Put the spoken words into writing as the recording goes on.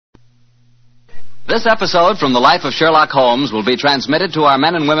This episode from the life of Sherlock Holmes will be transmitted to our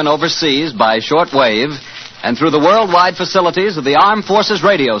men and women overseas by shortwave and through the worldwide facilities of the Armed Forces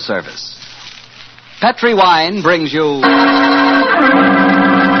Radio Service. Petri Wine brings you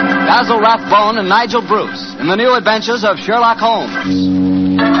Basil Rathbone and Nigel Bruce in the new adventures of Sherlock Holmes.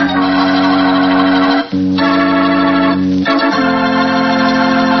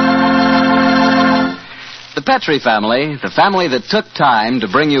 The Petri family, the family that took time to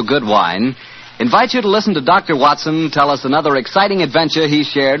bring you good wine, invites you to listen to Dr. Watson tell us another exciting adventure he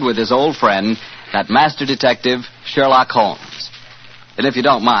shared with his old friend, that master detective, Sherlock Holmes. And if you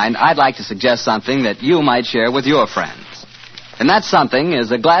don't mind, I'd like to suggest something that you might share with your friends. And that something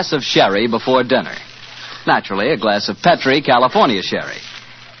is a glass of sherry before dinner. Naturally, a glass of Petri California sherry.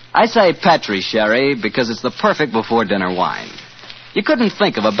 I say Petri sherry because it's the perfect before-dinner wine. You couldn't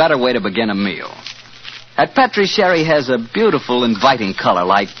think of a better way to begin a meal. That Petri sherry has a beautiful, inviting color,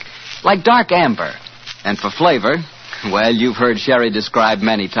 like dark amber. And for flavor, well, you've heard sherry described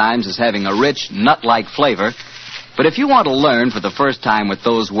many times as having a rich, nut-like flavor. But if you want to learn for the first time what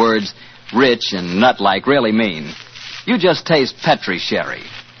those words, rich and nut-like, really mean, you just taste Petri sherry.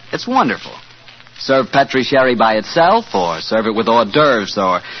 It's wonderful. Serve Petri sherry by itself, or serve it with hors d'oeuvres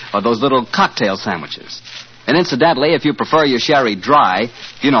or those little cocktail sandwiches. And incidentally, if you prefer your sherry dry,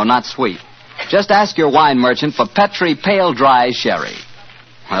 not sweet, just ask your wine merchant for Petri Pale Dry Sherry.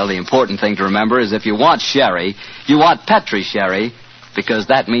 Well, the important thing to remember is if you want sherry, you want Petri sherry, because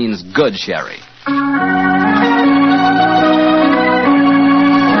that means good sherry.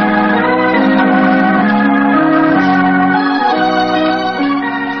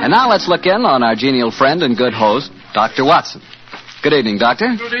 And now let's look in on our genial friend and good host, Dr. Watson. Good evening,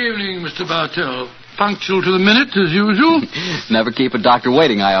 Doctor. Good evening, Mr. Bartell. Punctual to the minute, as usual. Never keep a doctor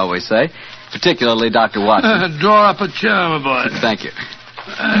waiting, I always say. Particularly Dr. Watson. Draw up a chair, my boy. Thank you.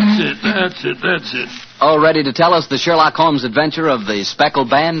 That's it. Oh, ready to tell us the Sherlock Holmes adventure of the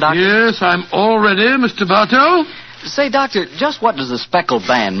Speckled Band, Doctor? Yes, I'm all ready, Mr. Bartell. Say, Doctor, just what does the Speckled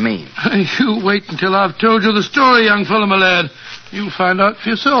Band mean? You wait until I've told you the story, young fellow, my lad. You'll find out for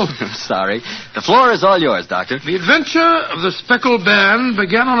yourself. Sorry. The floor is all yours, Doctor. The adventure of the Speckled Band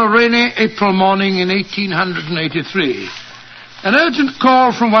began on a rainy April morning in 1883. An urgent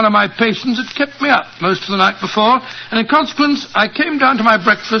call from one of my patients had kept me up most of the night before, and in consequence, I came down to my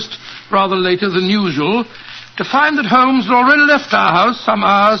breakfast rather later than usual to find that Holmes had already left our house some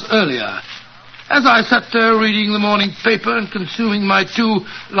hours earlier. As I sat there reading the morning paper and consuming my 2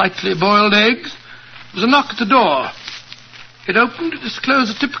 lightly boiled eggs, there was a knock at the door. It opened to disclose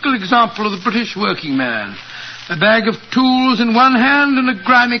a typical example of the British working man, a bag of tools in one hand and a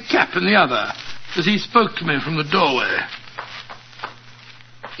grimy cap in the other, as he spoke to me from the doorway.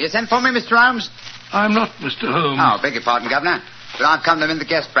 You sent for me, Mr. Holmes? I'm not Mr. Holmes. Oh, beg your pardon, Governor. But I've come to him in the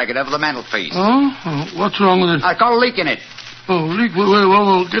guest bracket over the mantelpiece. Oh? What's wrong with it? I've got a leak in it. Oh, leak?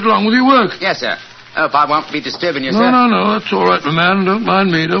 Well, get along with your work. Yes, sir. Hope I won't be disturbing you, sir. No, that's all right, my man. Don't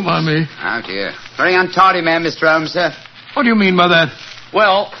mind me. Oh, dear. Very untidy man, Mr. Holmes, sir. What do you mean by that?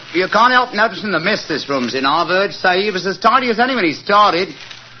 Well, you can't help noticing the mess this room's in. I've heard say he was as tidy as any when he started,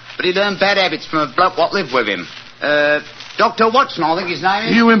 but he learned bad habits from a bloke what lived with him. Dr. Watson, I think his name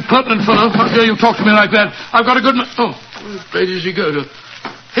is. You impertinent fellow. How dare you talk to me like that? I've got a good... Oh, where does he go to?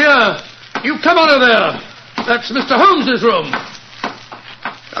 Here, you come out of there. That's Mr. Holmes's room.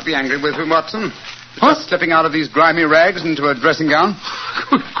 Don't be angry with him, Watson. Just slipping out of these grimy rags into a dressing gown.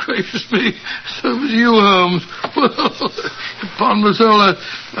 Good gracious me. So was you, Holmes. Well, upon my soul,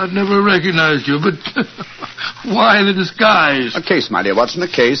 I'd never recognized you, but why the disguise? A case, my dear Watson,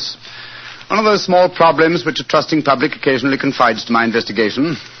 a case. One of those small problems which a trusting public occasionally confides to my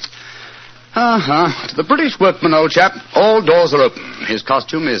investigation. To the British workman, old chap, all doors are open. His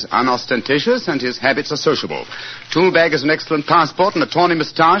costume is unostentatious and his habits are sociable. Tool bag is an excellent passport, and a tawny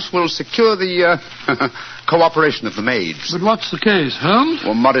moustache will secure the cooperation of the maids. But what's the case, Holmes?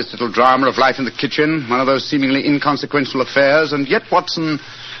 Well, modest little drama of life in the kitchen, one of those seemingly inconsequential affairs, and yet, Watson,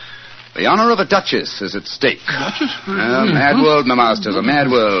 the honor of a duchess is at stake. Duchess? A mad world, my masters, a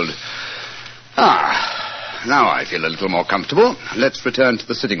mad world. Now I feel a little more comfortable. Let's return to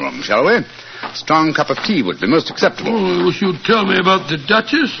the sitting room, shall we? A strong cup of tea would be most acceptable. Oh, I wish you'd tell me about the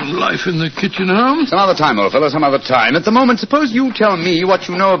Duchess and life in the kitchen, Holmes. Some other time, old fellow, some other time. At the moment, suppose you tell me what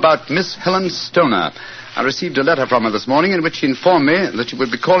you know about Miss Helen Stoner. I received a letter from her this morning in which she informed me that she would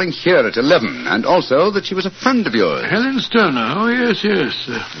be calling here at 11, and also that she was a friend of yours. Helen Stoner? Oh, yes.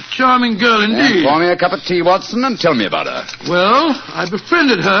 A charming girl indeed. Pour me a cup of tea, Watson, and tell me about her. Well, I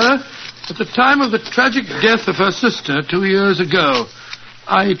befriended her at the time of the tragic death of her sister 2 years ago.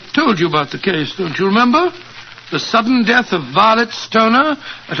 I told you about the case, don't you remember? The sudden death of Violet Stoner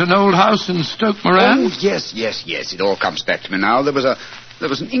at an old house in Stoke Moran? Oh, yes. It all comes back to me now. There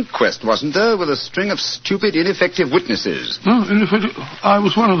was an inquest, wasn't there, with a string of stupid, ineffective witnesses. No, I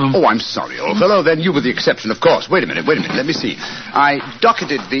was one of them. Oh, I'm sorry, old fellow. Then you were the exception, of course. Wait a minute. Let me see. I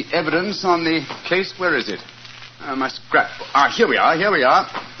docketed the evidence on the case. Where is it? My scrapbook. Here we are.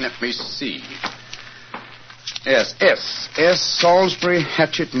 Let me see. Yes, S. Salisbury,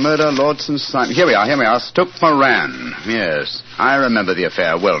 Hatchet, Murder, Lordson, Simon. Here we are. Stoke Moran. Yes, I remember the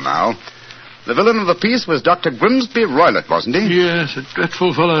affair well now. The villain of the piece was Dr. Grimsby Roylott, wasn't he? Yes, a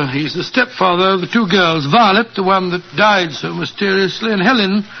dreadful fellow. He's the stepfather of the two girls. Violet, the one that died so mysteriously, and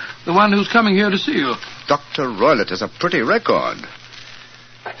Helen, the one who's coming here to see you. Dr. Roylott has a pretty record.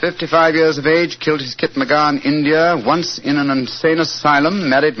 55 years of age, killed his Kit McGar in India, once in an insane asylum,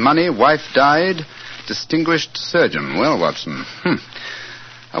 married money, wife died, distinguished surgeon. Well, Watson,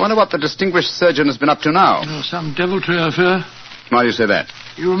 I wonder what the distinguished surgeon has been up to now. Oh, some deviltry, I fear. Why do you say that?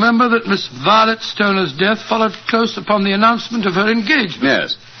 You remember that Miss Violet Stoner's death followed close upon the announcement of her engagement?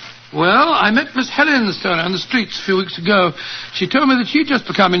 Yes. Well, I met Miss Helen Stoner on the streets a few weeks ago. She told me that she'd just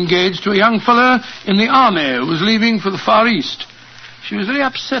become engaged to a young fellow in the army who was leaving for the Far East. She was very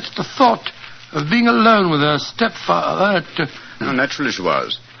upset at the thought of being alone with her stepfather Naturally she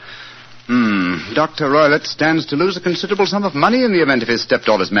was. Dr. Roylott stands to lose a considerable sum of money in the event of his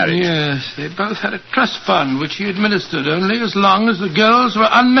stepdaughter's marriage. Yes, they both had a trust fund which he administered only as long as the girls were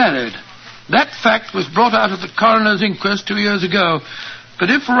unmarried. That fact was brought out at the coroner's inquest 2 years ago. But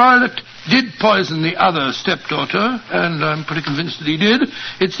if Roylott did poison the other stepdaughter, and I'm pretty convinced that he did,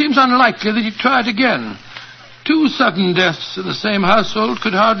 it seems unlikely that he'd try it again. 2 sudden deaths in the same household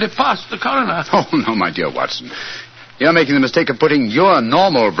could hardly pass the coroner. Oh, no, my dear Watson. You're making the mistake of putting your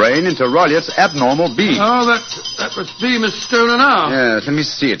normal brain into Rollitt's abnormal being. Oh, that must be Miss Stoner now. Yes, let me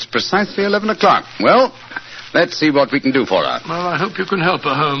see. It's precisely 11 o'clock. Well, let's see what we can do for her. Well, I hope you can help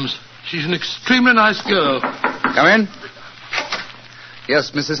her, Holmes. She's an extremely nice girl. Come in.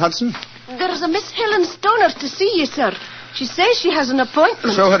 Yes, Mrs. Hudson? There's a Miss Helen Stoner to see you, sir. She says she has an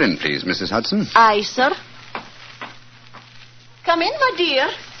appointment. Show her in, please, Mrs. Hudson. Aye, sir. Come in, my dear.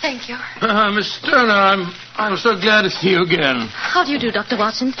 Thank you. Miss Stoner, I'm so glad to see you again. How do you do, Dr.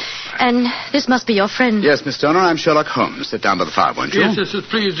 Watson? And this must be your friend. Yes, Miss Turner, I'm Sherlock Holmes. Sit down by the fire, won't you? Yes,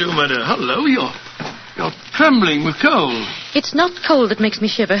 please do, my dear. Hello, you're trembling with cold. It's not cold that makes me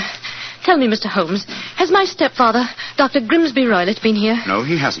shiver. Tell me, Mr. Holmes, has my stepfather, Dr. Grimsby Roylott, been here? No,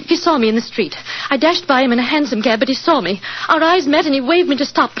 he hasn't. He saw me in the street. I dashed by him in a hansom cab, but he saw me. Our eyes met and he waved me to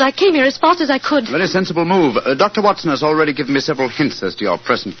stop, but I came here as fast as I could. Very sensible move. Dr. Watson has already given me several hints as to your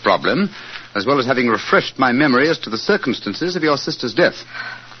present problem, as well as having refreshed my memory as to the circumstances of your sister's death.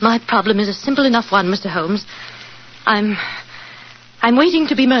 My problem is a simple enough one, Mr. Holmes. I'm waiting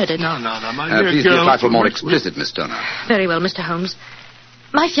to be murdered. No, my dear please girl. be a trifle more explicit, Miss Turner. Very well, Mr. Holmes.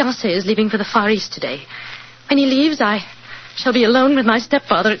 My fiancé is leaving for the Far East today. When he leaves, I shall be alone with my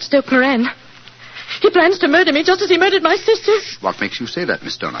stepfather at Stoke Moran. He plans to murder me just as he murdered my sisters. What makes you say that,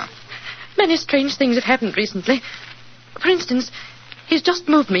 Miss Turner? Many strange things have happened recently. For instance, he's just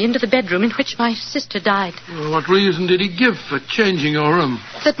moved me into the bedroom in which my sister died. Well, what reason did he give for changing your room?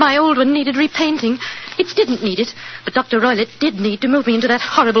 That my old one needed repainting. It didn't need it, but Dr. Roylott did need to move me into that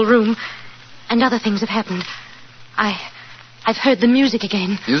horrible room. And other things have happened. I've heard the music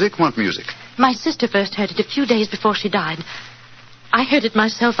again. Music? What music? My sister first heard it a few days before she died. I heard it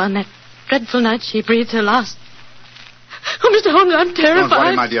myself on that dreadful night she breathed her last. Oh, Mr. Holmes, I'm terrified. Don't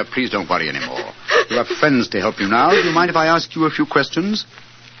worry, my dear. Please don't worry anymore. You have friends to help you now. Do you mind if I ask you a few questions?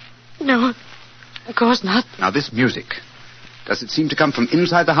 No, of course not. Now, this music, does it seem to come from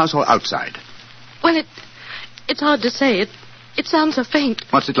inside the house or outside? Well, it's hard to say. It sounds so faint.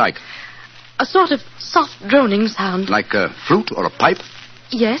 What's it like? A sort of soft droning sound. Like a flute or a pipe?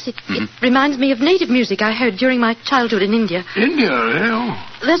 Yes, it reminds me of native music I heard during my childhood in India. India, eh? Oh.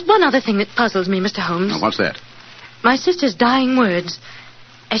 There's one other thing that puzzles me, Mr. Holmes. Now, what's that? My sister's dying words.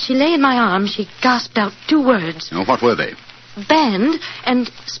 As she lay in my arms, she gasped out 2 words. Oh, what were they? Banned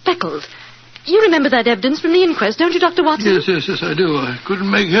and speckled. You remember that evidence from the inquest, don't you, Dr. Watson? Yes, I do. I couldn't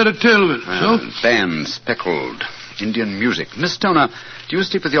make head or tail of it. So? Band, speckled, Indian music. Miss Stoner, do you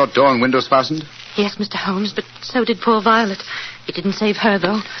sleep with your door and windows fastened? Yes, Mr. Holmes, but so did poor Violet. It didn't save her,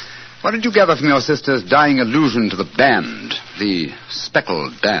 though. What did you gather from your sister's dying allusion to the band, the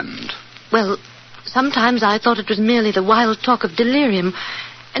speckled band? Well, sometimes I thought it was merely the wild talk of delirium,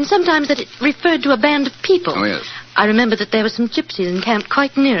 and sometimes that it referred to a band of people. Oh, yes. I remember that there were some gypsies encamped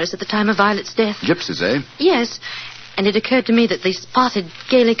quite near us at the time of Violet's death. Gypsies, eh? Yes, And it occurred to me that the spotted,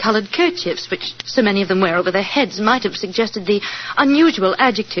 gaily-coloured kerchiefs, which so many of them wear over their heads, might have suggested the unusual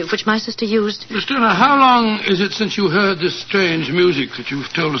adjective which my sister used. Miss Turner, how long is it since you heard this strange music that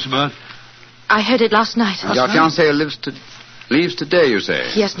you've told us about? I heard it last night. Your fiancé leaves today, you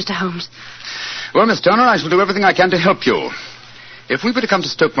say? Yes, Mr. Holmes. Well, Miss Turner, I shall do everything I can to help you. If we were to come to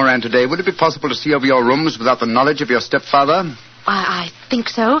Stoke Moran today, would it be possible to see over your rooms without the knowledge of your stepfather? I think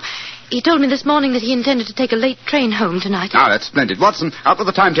so. He told me this morning that he intended to take a late train home tonight. Ah, that's splendid. Watson, out with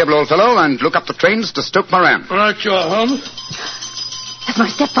the timetable, old fellow, and look up the trains to Stoke Moran. Right, you are, Holmes. That's my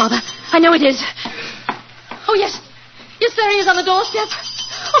stepfather. I know it is. Oh, yes. Yes, there he is on the doorstep.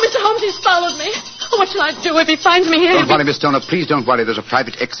 Oh, Mr. Holmes, he's followed me. Oh, what shall I do if he finds me here? Don't worry, Miss Turner. Please don't worry. There's a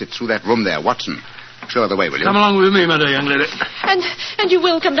private exit through that room there. Watson, show her the way, will you? Come along with me, my dear young lady. And you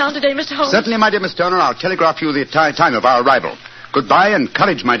will come down today, Mr. Holmes? Certainly, my dear Miss Turner. I'll telegraph you the time of our arrival. Goodbye and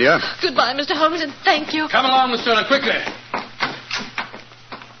courage, my dear. Goodbye, Mr. Holmes, and thank you. Come along, Miss Turner, quickly.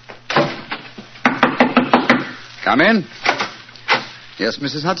 Come in. Yes,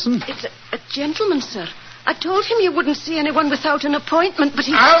 Mrs. Hudson? It's a gentleman, sir. I told him you wouldn't see anyone without an appointment, but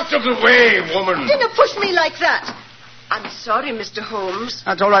he... Out of the way, woman! Didn't push me like that. I'm sorry, Mr. Holmes.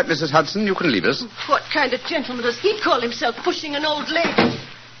 That's all right, Mrs. Hudson. You can leave us. What kind of gentleman does he call himself, pushing an old lady?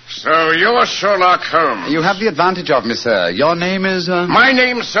 So you're Sherlock Holmes. You have the advantage of me, sir. Your name is... My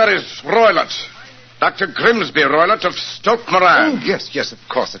name, sir, is Roylott. Dr. Grimsby Roylott of Stoke Moran. Oh, yes, of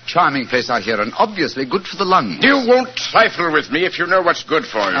course. A charming place, I hear, and obviously good for the lungs. You won't trifle with me if you know what's good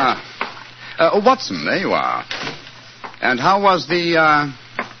for you. Watson, there you are. And how was the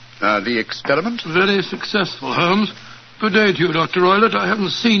experiment? Very successful, Holmes. Good day to you, Dr. Roylott. I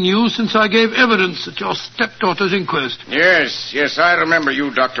haven't seen you since I gave evidence at your stepdaughter's inquest. Yes, I remember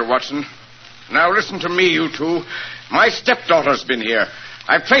you, Dr. Watson. Now listen to me, you two. My stepdaughter's been here.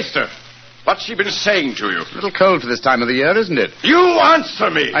 I placed her. What's she been saying to you? A little cold for this time of the year, isn't it? You answer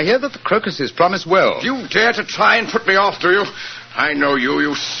me! I hear that the crocuses promise well. You dare to try and put me off, do you? I know you,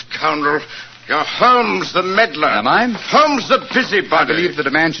 you scoundrel. You're Holmes the meddler. Am I? Holmes the busybody. I believe that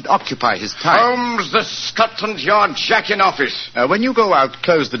a man should occupy his time. Holmes the Scotland Yard Jack in office. When you go out,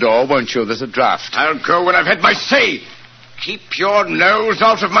 close the door, won't you? There's a draft. I'll go when I've had my say. Keep your nose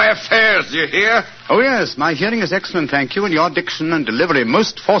out of my affairs, you hear? Oh, yes, my hearing is excellent, thank you, and your diction and delivery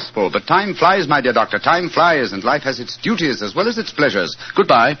most forceful. But time flies, my dear doctor, time flies, and life has its duties as well as its pleasures.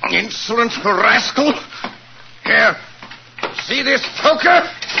 Goodbye. Insolent rascal. Here, see this poker?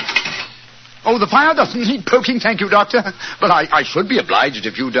 Oh, the fire doesn't need poking, thank you, doctor. But I should be obliged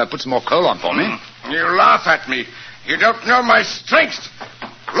if you'd put some more coal on for me. You laugh at me. You don't know my strength.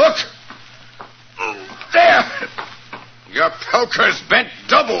 Look. There. Your poker's bent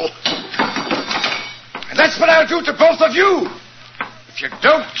double. And that's what I'll do to both of you. If you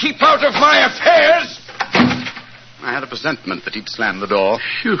don't keep out of my affairs... I had a presentiment that he'd slam the door.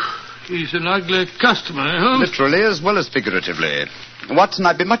 Phew. He's an ugly customer, eh, Holmes? Literally as well as figuratively. Watson,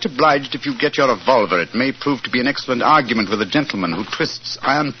 I'd be much obliged if you get your revolver. It may prove to be an excellent argument with a gentleman who twists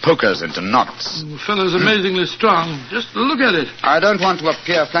iron pokers into knots. The fellow's amazingly strong. Just look at it. I don't want to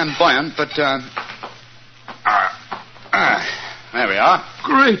appear flamboyant, but, there we are.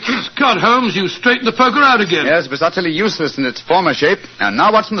 Great Scott, Holmes. You straightened the poker out again. Yes, it was utterly useless in its former shape. And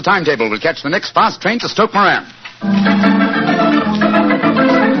now what's on the timetable? We'll catch the next fast train to Stoke Moran.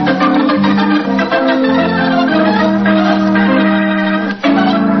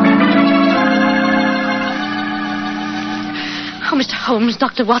 Oh, Mr. Holmes,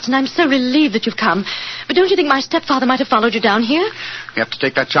 Dr. Watson, I'm so relieved that you've come. But don't you think my stepfather might have followed you down here? You have to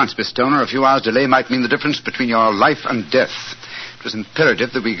take that chance, Miss Stoner. A few hours' delay might mean the difference between your life and death. It was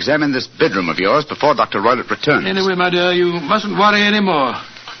imperative that we examine this bedroom of yours before Dr. Roylott returns. Anyway, my dear, you mustn't worry any more.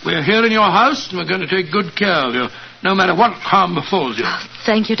 We're here in your house, and we're going to take good care of you, no matter what harm befalls you. Oh,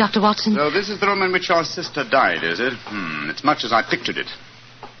 thank you, Dr. Watson. So this is the room in which your sister died, is it? It's much as I pictured it.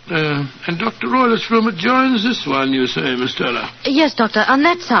 And Dr. Roylott's room adjoins this one, you say, Miss Turner? Yes, Doctor, on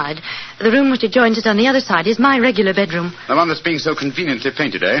that side. The room which adjoins it on the other side is my regular bedroom. The one that's being so conveniently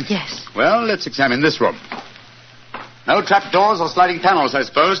painted, eh? Yes. Well, let's examine this room. No trapdoors or sliding panels, I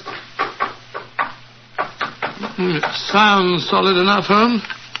suppose. It sounds solid enough, Holmes.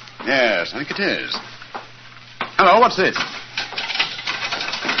 Yes, I think it is. Hello, what's this?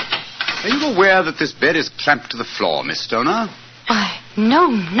 Are you aware that this bed is clamped to the floor, Miss Stoner? Why, no,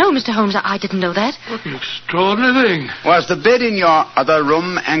 Mr. Holmes, I didn't know that. What an extraordinary thing. Was the bed in your other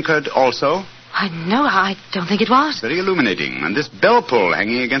room anchored also? No, I don't think it was. Very illuminating. And this bell pull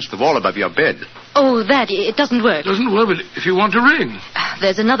hanging against the wall above your bed. Oh, it doesn't work. It doesn't work, but if you want to ring.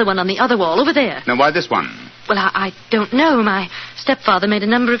 There's another one on the other wall over there. Now, why this one? Well, I don't know. My stepfather made a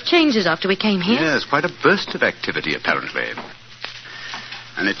number of changes after we came here. Yes, quite a burst of activity, apparently.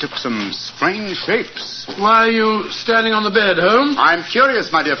 And it took some strange shapes. Why are you standing on the bed, Holmes? I'm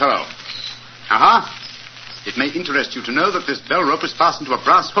curious, my dear fellow. It may interest you to know that this bell rope is fastened to a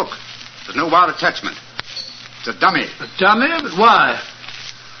brass hook. There's no wire attachment. It's a dummy. A dummy? But why?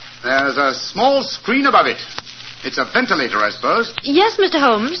 There's a small screen above it. It's a ventilator, I suppose. Yes, Mr.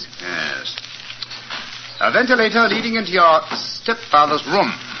 Holmes. Yes. A ventilator leading into your stepfather's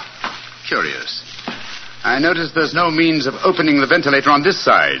room. Curious. I notice there's no means of opening the ventilator on this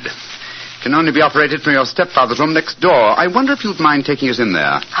side. It can only be operated from your stepfather's room next door. I wonder if you'd mind taking us in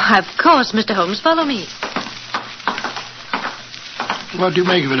there. Of course, Mr. Holmes. Follow me. What do you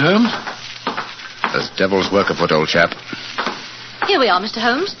make of it, Holmes? There's devil's work afoot, old chap. Here we are, Mr.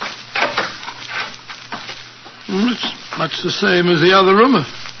 Holmes. It's much the same as the other room. A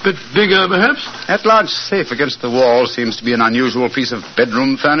bit bigger, perhaps. That large safe against the wall seems to be an unusual piece of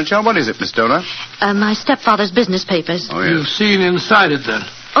bedroom furniture. What is it, Miss Stoner? My stepfather's business papers. Oh, yes. You've seen inside it, then?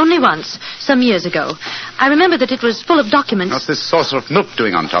 Only once, some years ago. I remember that it was full of documents. What's this saucer of milk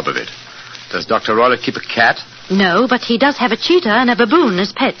doing on top of it? Does Dr. Roylott keep a cat? No, but he does have a cheetah and a baboon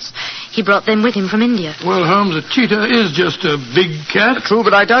as pets. He brought them with him from India. Well, Holmes, a cheetah is just a big cat. True,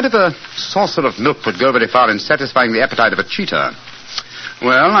 but I doubt if a saucer of milk would go very far in satisfying the appetite of a cheetah.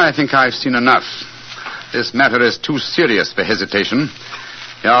 Well, I think I've seen enough. This matter is too serious for hesitation.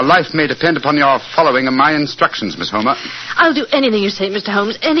 Your life may depend upon your following of my instructions, Miss Homer. I'll do anything you say, Mr.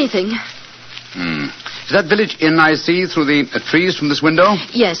 Holmes, anything. Is that village inn I see through the trees from this window?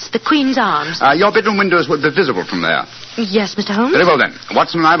 Yes, the Queen's Arms. Your bedroom windows would be visible from there. Yes, Mr. Holmes. Very well, then.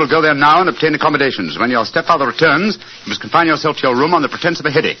 Watson and I will go there now and obtain accommodations. When your stepfather returns, you must confine yourself to your room on the pretense of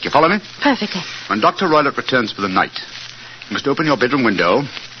a headache. You follow me? Perfectly. When Dr. Roylott returns for the night, you must open your bedroom window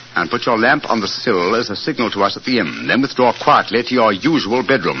and put your lamp on the sill as a signal to us at the inn. Then withdraw quietly to your usual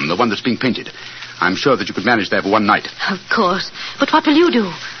bedroom, the one that's being painted. I'm sure that you could manage there for one night. Of course. But what will you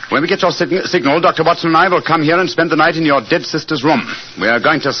do? When we get your signal, Dr. Watson and I will come here and spend the night in your dead sister's room. We are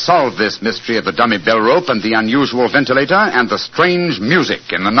going to solve this mystery of the dummy bell rope and the unusual ventilator and the strange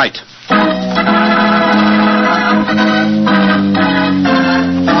music in the night.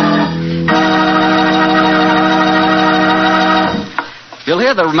 You'll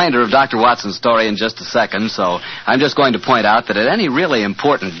hear the remainder of Dr. Watson's story in just a second, so I'm just going to point out that at any really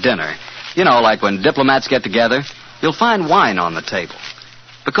important dinner, you know, like when diplomats get together, you'll find wine on the table.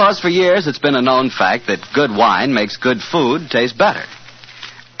 Because for years it's been a known fact that good wine makes good food taste better.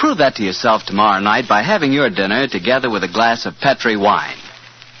 Prove that to yourself tomorrow night by having your dinner together with a glass of Petri wine.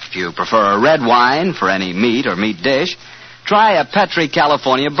 If you prefer a red wine for any meat or meat dish, try a Petri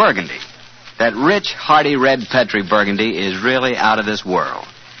California Burgundy. That rich, hearty red Petri Burgundy is really out of this world.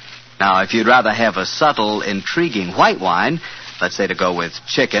 Now, if you'd rather have a subtle, intriguing white wine, let's say to go with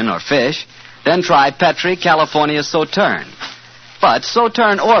chicken or fish, then try Petri California Sauterne. But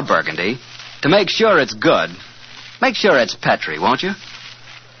Sauterne or Burgundy, to make sure it's good, make sure it's Petri, won't you?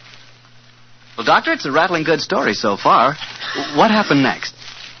 Well, Doctor, it's a rattling good story so far. What happened next?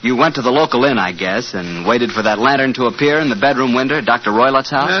 You went to the local inn, I guess, and waited for that lantern to appear in the bedroom window at Dr. Roylott's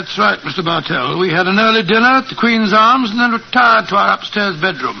house? That's right, Mr. Bartell. We had an early dinner at the Queen's Arms and then retired to our upstairs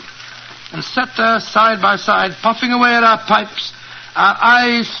bedroom and sat there side by side, puffing away at our pipes, our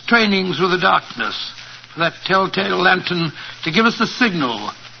eyes straining through the darkness for that telltale lantern to give us the signal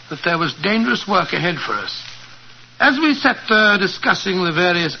that there was dangerous work ahead for us. As we sat there discussing the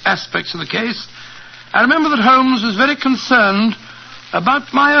various aspects of the case, I remember that Holmes was very concerned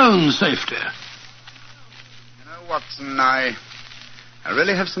about my own safety. You know, Watson, I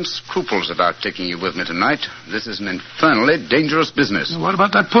really have some scruples about taking you with me tonight. This is an infernally dangerous business. What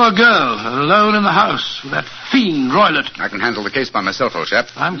about that poor girl, alone in the house with that fiend, Roylott? I can handle the case by myself, old chap.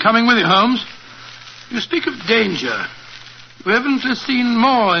 I'm coming with you, Holmes. You speak of danger. You haven't seen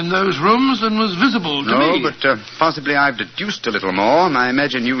more in those rooms than was visible to me. No, but possibly I've deduced a little more, and I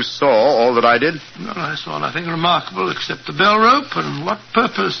imagine you saw all that I did. No, I saw nothing remarkable except the bell rope, and what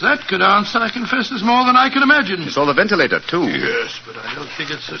purpose that could answer, I confess, is more than I can imagine. You saw the ventilator, too. Yes, but I don't think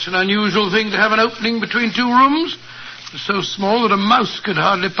it's such an unusual thing to have an opening between two rooms. It's so small that a mouse could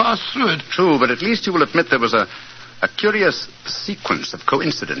hardly pass through it. True, but at least you will admit there was a curious sequence of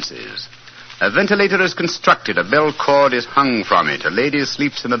coincidences. A ventilator is constructed. A bell cord is hung from it. A lady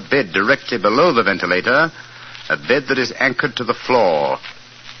sleeps in a bed directly below the ventilator, a bed that is anchored to the floor.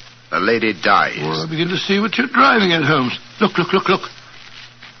 The lady dies. Well, I begin to see what you're driving at, Holmes. Look.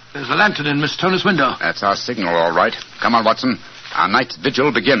 There's a lantern in Miss Stoner's window. That's our signal, all right. Come on, Watson. Our night's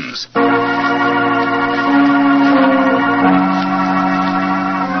vigil begins.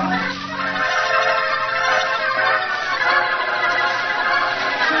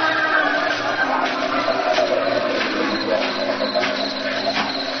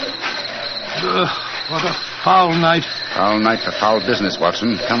 What a foul night. Foul night for foul business,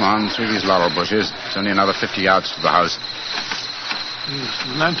 Watson. Come on, through these laurel bushes. It's only another 50 yards to the house. Yes,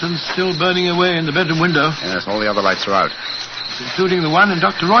 the lantern's still burning away in the bedroom window. Yes, all the other lights are out. Including the one in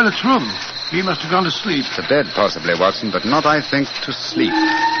Dr. Roylett's room. He must have gone to sleep. To bed, possibly, Watson, but not, I think, to sleep.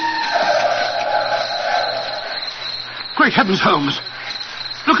 Great heavens, Holmes.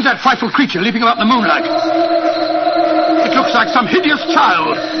 Look at that frightful creature leaping about in the moonlight. It looks like some hideous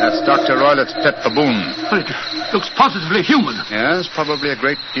child. That's Dr. Roylett's pet baboon. But it looks positively human. Yes, probably a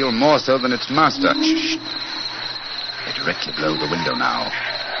great deal more so than its master. Shh. They're directly below the window now.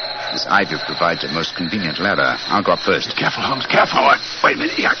 This ivy provides a most convenient ladder. I'll go up first. Careful, Holmes, careful. Wait a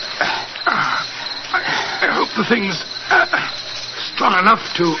minute. I hope the thing's strong enough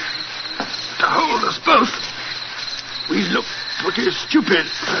to hold us both. We look pretty stupid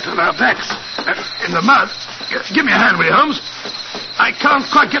on our backs in the mud. Give me a hand, will you, Holmes? I can't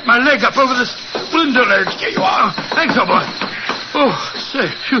quite get my leg up over this window ledge. Here you are. Thanks, old boy. Oh,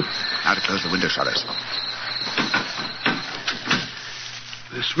 say, phew. Now to close the window shutters.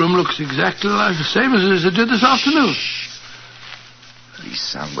 This room looks exactly like the same as it did this afternoon. The least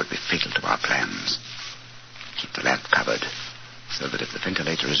sound would be fatal to our plans. Keep the lamp covered, so that if the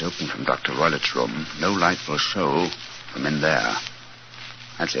ventilator is open from Dr. Roylett's room, no light will show from in there.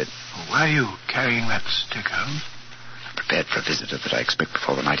 That's it. Why are you carrying that stick, Holmes? I'm prepared for a visitor that I expect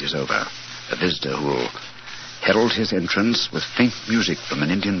before the night is over. A visitor who will herald his entrance with faint music from an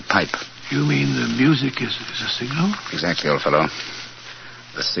Indian pipe. You mean the music is a signal? Exactly, old fellow.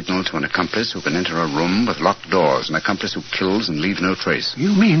 The signal to an accomplice who can enter a room with locked doors. An accomplice who kills and leaves no trace.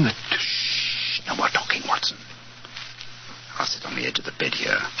 You mean that... Shh. No more talking, Watson. I'll sit on the edge of the bed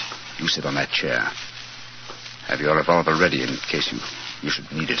here. You sit on that chair. Have your revolver ready in case you should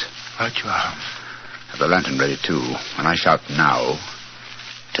need it. Right you are. Have the lantern ready, too. When I shout now,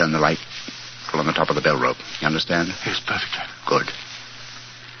 turn the light full on the top of the bell rope. You understand? Yes, perfectly. Good.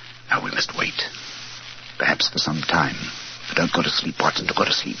 Now we must wait. Perhaps for some time. But don't go to sleep, Watson. Don't go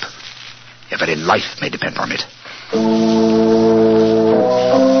to sleep. Your very life may depend on it.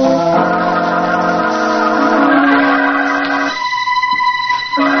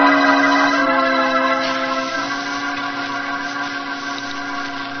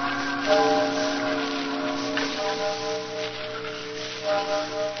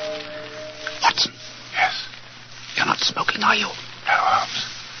 Watson. Yes? You're not smoking, are you? No, Holmes.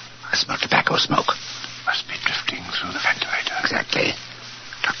 I smell tobacco smoke. Must be drifting through the ventilator. Exactly.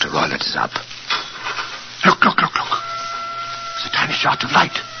 Dr. Roylett is up. Look. There's a tiny shaft of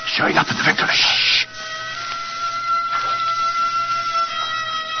light showing up in the ventilator. Shh.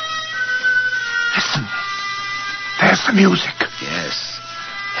 Listen. There's the music. Yes.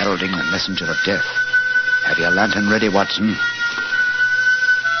 Heralding the messenger of death. Have your lantern ready, Watson.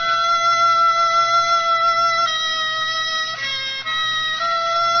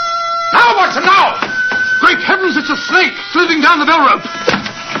 Now, Watson, now! Great heavens, it's a snake slithering down the bell rope.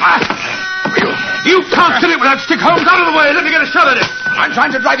 You can't kill it with that stick, Holmes. Out of the way. Let me get a shot at it. I'm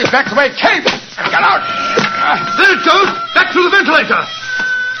trying to drive it back the way it came. Get out. There it goes. Back through the ventilator.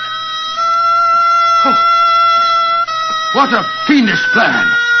 Oh. What a fiendish plan.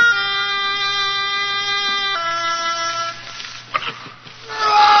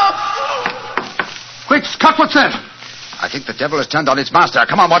 Quick, Scott, what's that? I think the devil has turned on its master.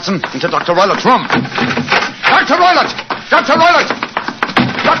 Come on, Watson, into Dr. Roylett's room. Dr. Roylett! Dr. Roylett!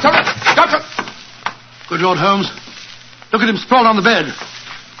 Doctor! Good Lord, Holmes. Look at him sprawled on the bed.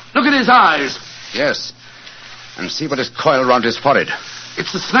 Look at his eyes. Yes. And see what is coiled around his forehead.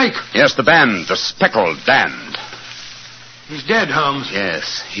 It's the snake. Yes, the band. The Speckled band. He's dead, Holmes.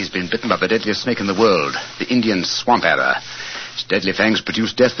 Yes, he's been bitten by the deadliest snake in the world, the Indian swamp adder. Its deadly fangs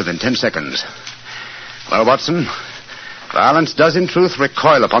produce death within 10 seconds. Well, Watson, violence does in truth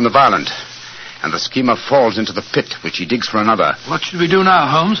recoil upon the violent. And the schemer falls into the pit, which he digs for another. What should we do now,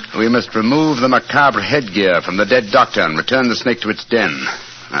 Holmes? We must remove the macabre headgear from the dead doctor and return the snake to its den.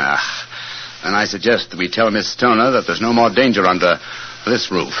 And I suggest that we tell Miss Stoner that there's no more danger under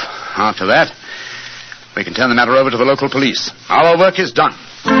this roof. After that, we can turn the matter over to the local police. Our work is done.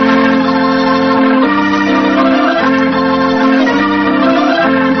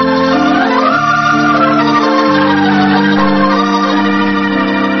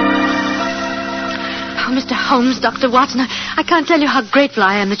 Holmes, Dr. Watson, I can't tell you how grateful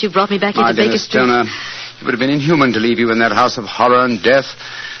I am that you brought me back into Baker Street. Stoner, it would have been inhuman to leave you in that house of horror and death.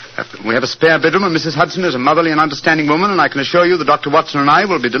 We have a spare bedroom, and Mrs. Hudson is a motherly and understanding woman, and I can assure you that Dr. Watson and I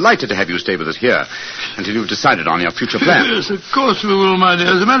will be delighted to have you stay with us here until you've decided on your future plans. Yes, of course we will, my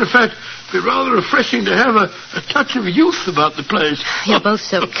dear. As a matter of fact, it would be rather refreshing to have a touch of youth about the place. You're both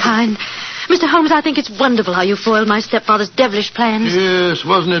so kind. Mr. Holmes, I think it's wonderful how you foiled my stepfather's devilish plans. Yes,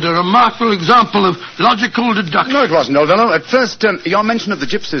 wasn't it a remarkable example of logical deduction? No, it wasn't, old fellow. At first, your mention of the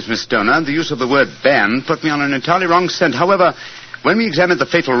gypsies, Miss Stoner, and the use of the word band put me on an entirely wrong scent. However, when we examined the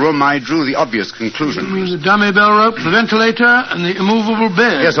fatal room, I drew the obvious conclusion. You mean the dummy bell rope, the ventilator, and the immovable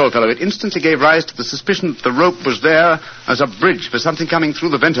bed? Yes, old fellow. It instantly gave rise to the suspicion that the rope was there as a bridge for something coming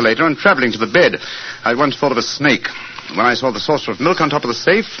through the ventilator and traveling to the bed. I once thought of a snake. When I saw the saucer of milk on top of the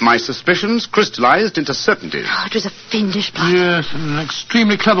safe, my suspicions crystallized into certainties. Oh, it was a fiendish plot. Yes, and an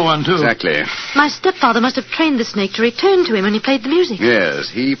extremely clever one, too. Exactly. My stepfather must have trained the snake to return to him when he played the music. Yes,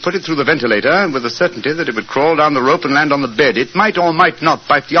 he put it through the ventilator with the certainty that it would crawl down the rope and land on the bed. It might or might not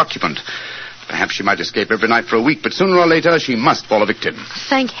bite the occupant. Perhaps she might escape every night for a week, but sooner or later she must fall a victim.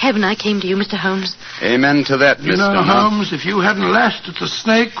 Thank heaven I came to you, Mr. Holmes. Amen to that, Miss You know, Stoner. Holmes, if you hadn't lashed at the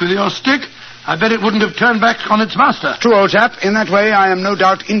snake with your stick, I bet it wouldn't have turned back on its master. True, old chap. In that way, I am no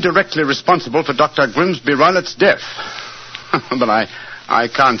doubt indirectly responsible for Dr. Grimsby Roylett's death. But I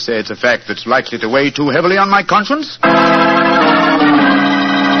can't say it's a fact that's likely to weigh too heavily on my conscience.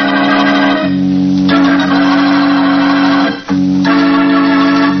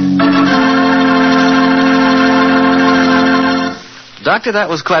 Doctor, that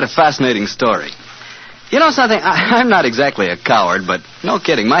was quite a fascinating story. You know something? I'm not exactly a coward, but no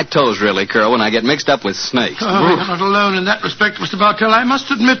kidding. My toes really curl when I get mixed up with snakes. Oh, you're not alone in that respect, Mr. Bartell. I must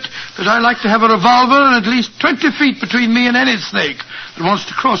admit that I like to have a revolver and at least 20 feet between me and any snake that wants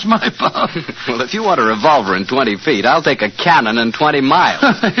to cross my path. Well, if you want a revolver in 20 feet, I'll take a cannon in 20 miles.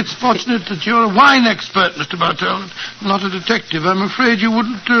 It's fortunate that you're a wine expert, Mr. Bartell, not a detective. I'm afraid you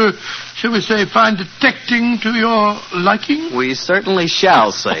wouldn't, shall we say, find detecting to your liking? We certainly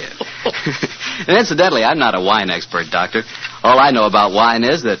shall say it. And incidentally, I'm not a wine expert, Doctor. All I know about wine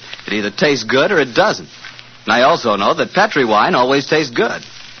is that it either tastes good or it doesn't. And I also know that Petri wine always tastes good.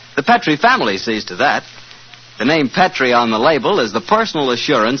 The Petri family sees to that. The name Petri on the label is the personal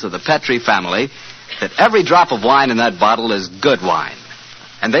assurance of the Petri family that every drop of wine in that bottle is good wine.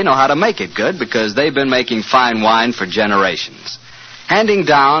 And they know how to make it good because they've been making fine wine for generations. Handing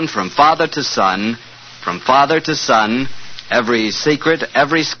down from father to son, every secret,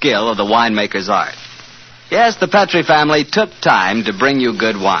 every skill of the winemaker's art. Yes, the Petri family took time to bring you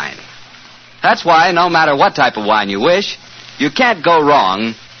good wine. That's why, no matter what type of wine you wish, you can't go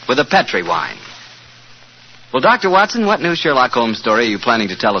wrong with a Petri wine. Well, Dr. Watson, what new Sherlock Holmes story are you planning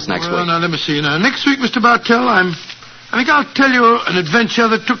to tell us next week? Now, let me see. Now, next week, Mr. Bartell, I think I'll tell you an adventure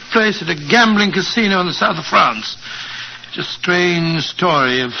that took place at a gambling casino in the south of France. It's a strange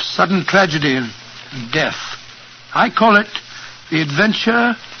story of sudden tragedy and death. I call it The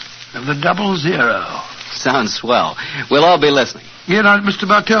Adventure of the 00. Sounds swell. We'll all be listening. Yeah, now, Mr.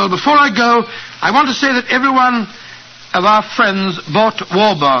 Bartell, before I go, I want to say that every one of our friends bought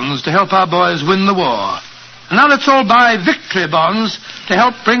war bonds to help our boys win the war. And now let's all buy victory bonds to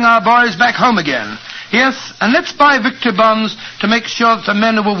help bring our boys back home again. Yes, and let's buy victory bonds to make sure that the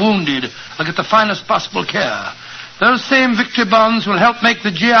men who were wounded will get the finest possible care. Those same victory bonds will help make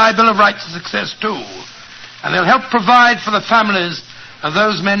the GI Bill of Rights a success, too. And they'll help provide for the families of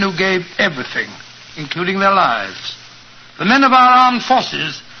those men who gave everything, including their lives. The men of our armed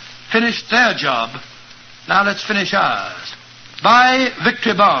forces finished their job. Now let's finish ours. Buy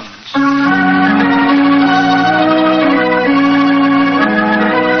victory bonds.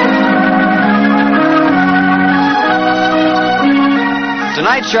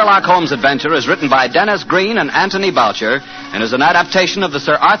 Tonight's Sherlock Holmes adventure is written by Dennis Green and Anthony Boucher and is an adaptation of the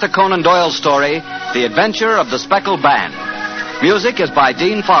Sir Arthur Conan Doyle story, The Adventure of the Speckled Band. Music is by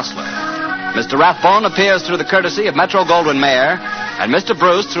Dean Fossler. Mr. Rathbone appears through the courtesy of Metro-Goldwyn-Mayer and Mr.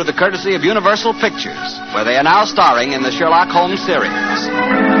 Bruce through the courtesy of Universal Pictures, where they are now starring in the Sherlock Holmes series.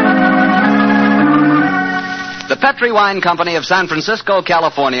 The Petri Wine Company of San Francisco,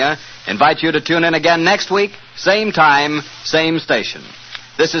 California, invites you to tune in again next week, same time, same station.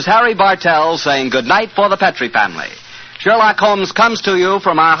 This is Harry Bartell saying good night for the Petri family. Sherlock Holmes comes to you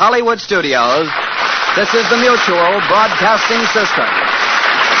from our Hollywood studios. This is the Mutual Broadcasting System.